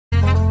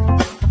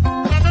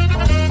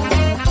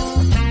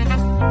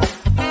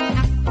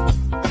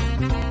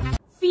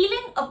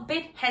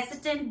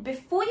hesitant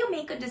before you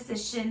make a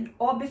decision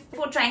or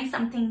before trying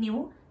something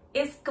new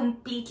is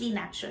completely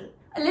natural.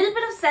 A little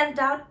bit of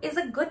self-doubt is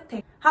a good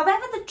thing.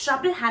 However, the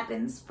trouble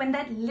happens when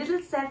that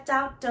little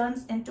self-doubt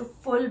turns into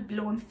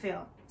full-blown fear.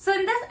 So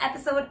in this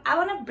episode, I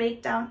want to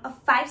break down a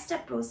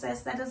 5-step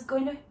process that is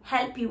going to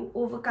help you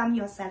overcome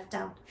your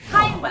self-doubt.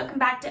 Hi and welcome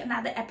back to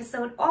another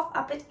episode of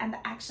Up It and the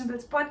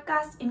Actionables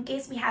podcast. In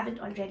case we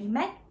haven't already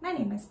met, my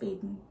name is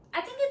Peyton.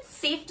 I think it's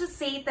safe to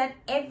say that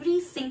every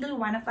single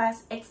one of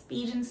us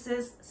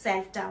experiences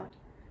self-doubt.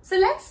 So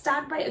let's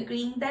start by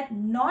agreeing that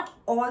not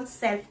all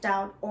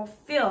self-doubt or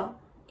fear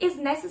is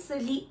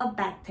necessarily a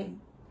bad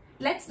thing.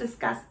 Let's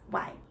discuss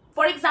why.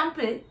 For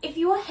example, if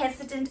you are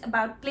hesitant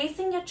about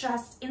placing your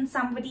trust in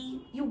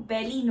somebody you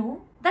barely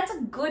know, that's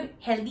a good,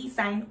 healthy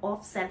sign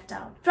of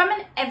self-doubt. From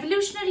an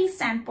evolutionary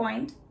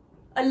standpoint,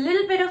 a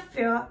little bit of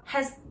fear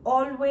has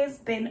always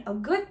been a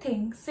good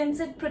thing since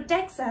it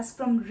protects us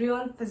from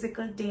real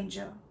physical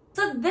danger.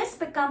 So this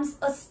becomes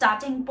a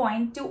starting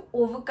point to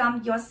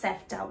overcome your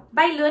self-doubt.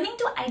 By learning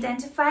to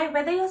identify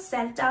whether your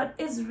self-doubt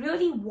is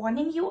really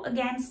warning you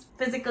against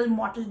physical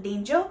mortal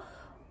danger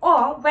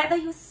or whether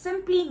you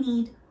simply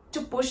need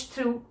to push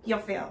through your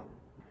fear.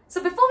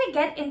 So before we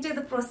get into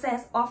the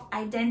process of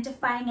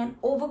identifying and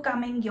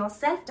overcoming your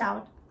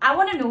self-doubt, I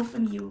want to know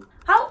from you,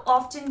 how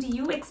often do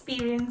you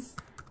experience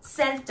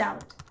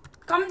self-doubt?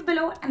 Comment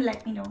below and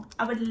let me know.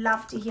 I would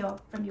love to hear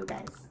from you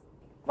guys.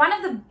 One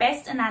of the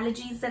best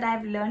analogies that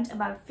I've learned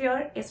about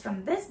fear is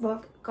from this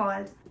book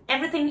called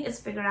Everything is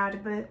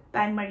Figureoutable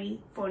by Marie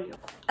Forleo.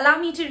 Allow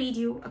me to read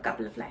you a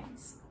couple of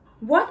lines.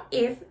 What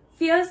if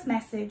fear's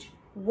message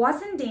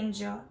wasn't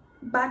danger,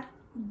 but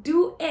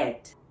do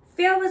it?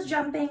 Fear was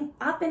jumping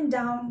up and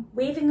down,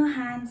 waving her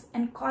hands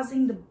and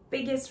causing the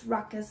biggest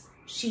ruckus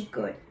she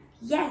could.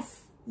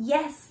 Yes,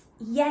 yes,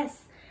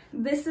 yes.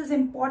 This is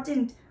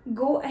important.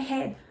 Go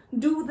ahead.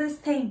 Do this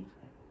thing.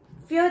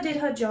 Fear did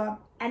her job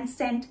and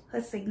sent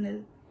her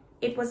signal.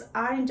 It was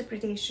our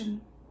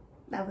interpretation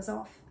that was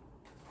off.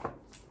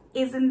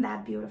 Isn't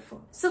that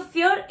beautiful? So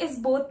fear is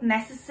both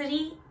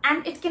necessary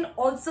and it can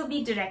also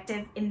be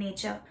directive in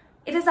nature.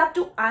 It is up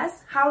to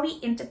us how we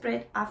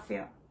interpret our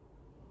fear.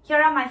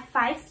 Here are my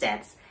 5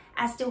 steps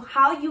as to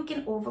how you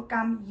can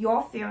overcome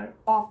your fear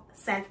of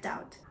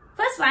self-doubt.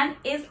 First one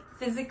is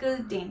physical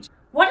danger.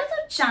 What are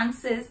the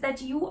chances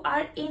that you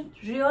are in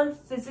real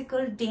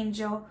physical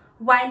danger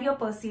while you're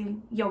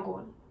pursuing your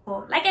goal?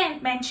 Well, like I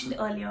mentioned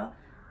earlier,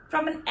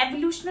 from an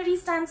evolutionary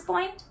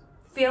standpoint,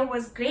 fear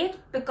was great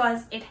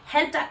because it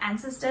helped our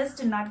ancestors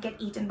to not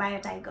get eaten by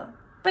a tiger.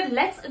 But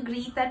let's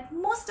agree that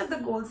most of the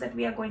goals that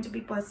we are going to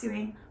be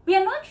pursuing, we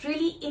are not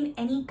really in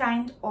any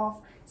kind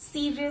of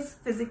serious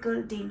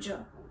physical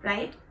danger,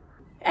 right?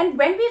 And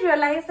when we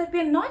realize that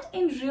we are not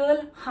in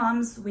real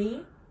harm's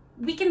way,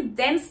 we can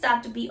then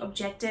start to be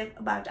objective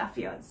about our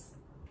fears.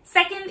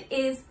 Second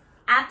is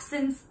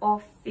absence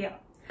of fear.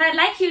 I'd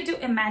like you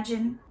to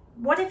imagine,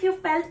 what if you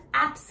felt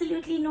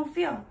absolutely no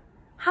fear?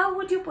 How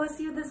would you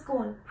pursue this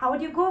goal? How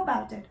would you go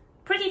about it?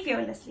 Pretty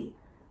fearlessly,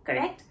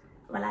 correct?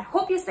 Well, I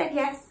hope you said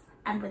yes.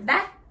 And with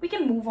that, we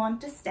can move on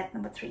to step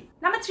number 3.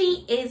 Number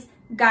 3 is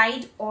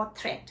guide or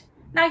threat.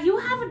 Now you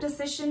have a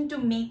decision to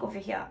make over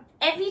here.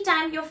 Every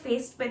time you're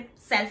faced with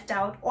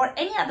self-doubt or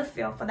any other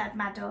fear for that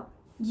matter,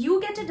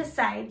 you get to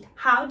decide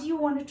how do you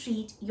want to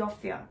treat your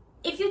fear.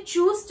 If you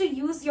choose to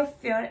use your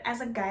fear as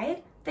a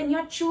guide, then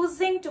you're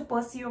choosing to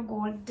pursue your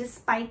goal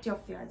despite your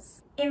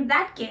fears. In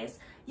that case,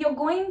 you're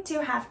going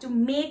to have to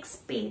make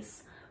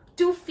space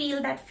to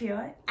feel that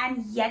fear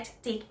and yet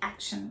take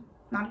action.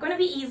 Not going to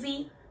be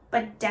easy,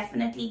 but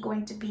definitely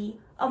going to be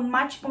a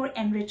much more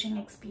enriching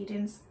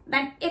experience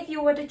than if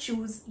you were to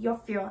choose your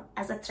fear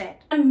as a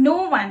threat. And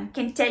no one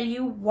can tell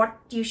you what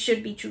you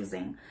should be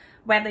choosing,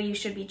 whether you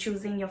should be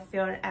choosing your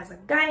fear as a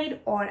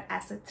guide or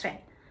as a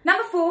threat.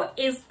 Number 4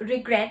 is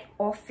regret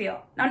or fear.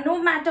 Now,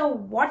 no matter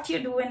what you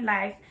do in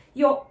life,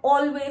 you're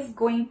always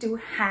going to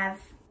have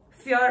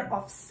fear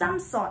of some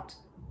sort.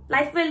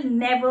 Life will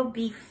never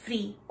be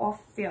free of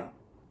fear.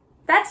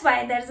 That's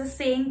why there's a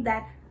saying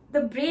that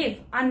the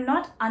brave are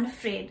not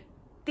unafraid.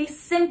 They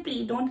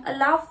simply don't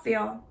allow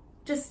fear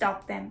to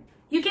stop them.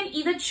 You can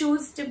either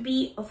choose to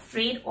be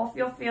afraid of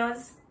your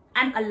fears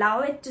and allow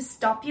it to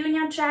stop you in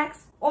your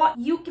tracks, or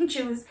you can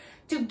choose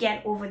to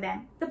get over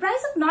them. The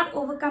price of not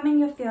overcoming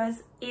your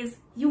fears is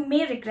you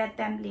may regret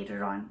them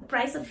later on. The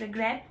price of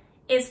regret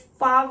is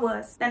far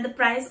worse than the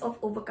price of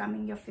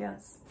overcoming your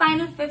fears.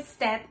 Final 5th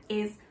step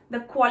is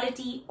the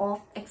quality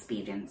of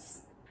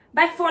experience.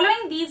 By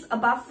following these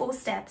above 4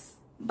 steps,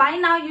 by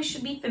now you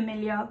should be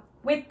familiar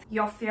with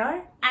your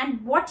fear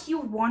and what you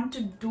want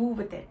to do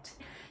with it.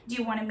 Do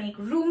you want to make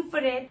room for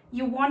it?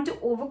 You want to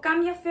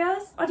overcome your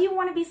fears, or do you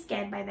want to be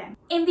scared by them?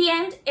 In the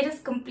end, it is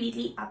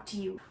completely up to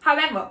you.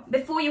 However,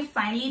 before you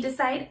finally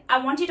decide,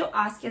 I want you to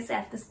ask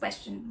yourself this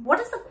question. What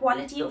is the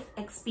quality of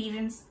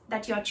experience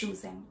that you're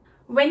choosing?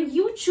 When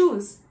you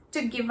choose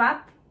to give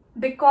up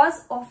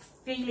because of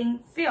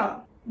feeling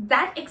fear,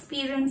 that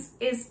experience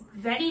is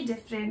very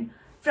different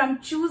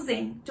from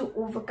choosing to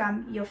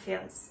overcome your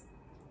fears.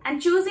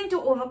 And choosing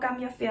to overcome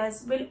your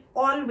fears will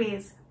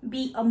always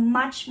be a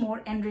much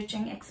more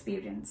enriching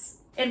experience.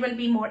 It will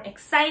be more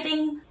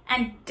exciting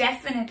and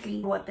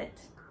definitely worth it.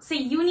 So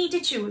you need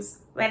to choose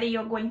whether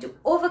you're going to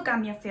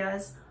overcome your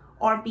fears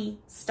or be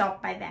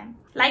stopped by them.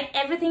 Like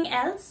everything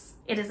else,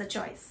 it is a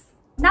choice.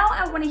 Now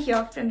I want to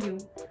hear from you.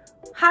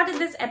 How did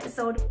this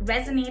episode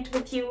resonate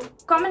with you?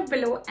 Comment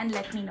below and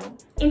let me know.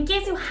 In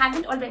case you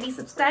haven't already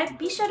subscribed,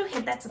 be sure to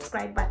hit that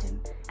subscribe button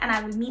and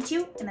I will meet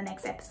you in the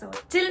next episode.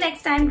 Till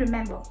next time,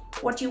 remember,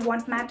 what you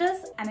want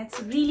matters and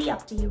it's really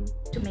up to you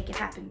to make it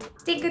happen.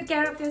 Take good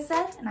care of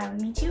yourself and I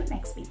will meet you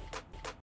next week.